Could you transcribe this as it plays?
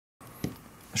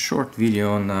a short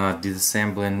video on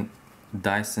disassembling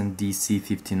Dyson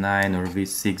DC59 or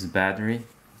V6 battery.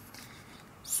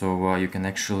 So you can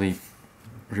actually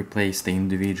replace the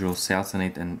individual cells in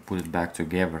it and put it back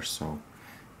together, so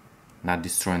not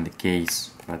destroying the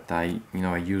case. But I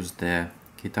used the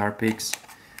guitar picks.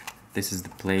 This is the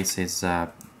places,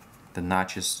 the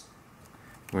notches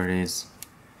where it is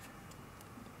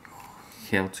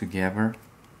held together.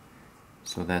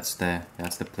 So that's the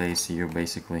place you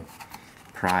basically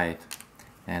pry it,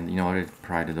 and in order to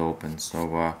pry it open.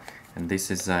 So and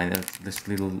this is this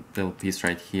little piece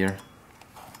right here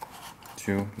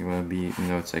too. You want to be,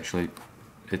 it's actually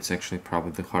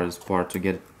probably the hardest part to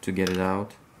get it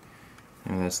out.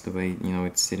 That's the way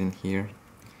it's sitting here.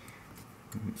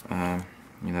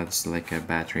 It's like a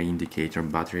battery indicator,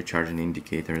 battery charging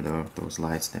indicator, those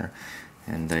lights there,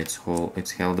 and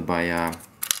it's held by a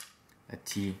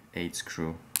T8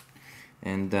 screw,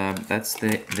 and that's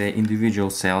the individual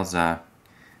cells,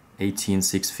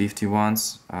 18650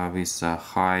 with a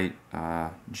high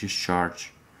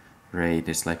discharge rate.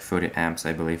 It's like 30 amps,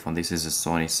 I believe, and this is a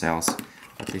Sony cells.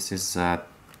 But this is there's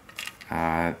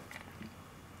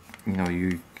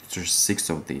 6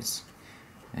 of these,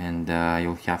 and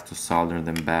you'll have to solder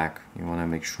them back. You want to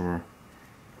make sure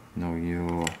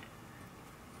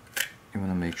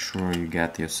you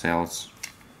get your cells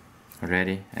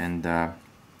ready, and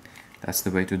that's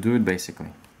the way to do it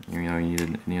basically. You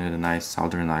need a nice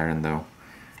soldering iron though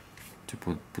to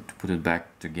put it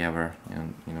back together,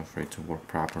 and for it to work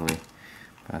properly.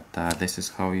 But this is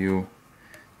how you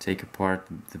take apart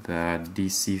the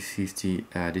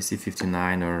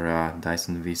DC59 or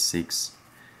Dyson V6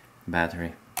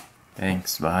 battery.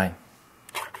 Thanks, bye.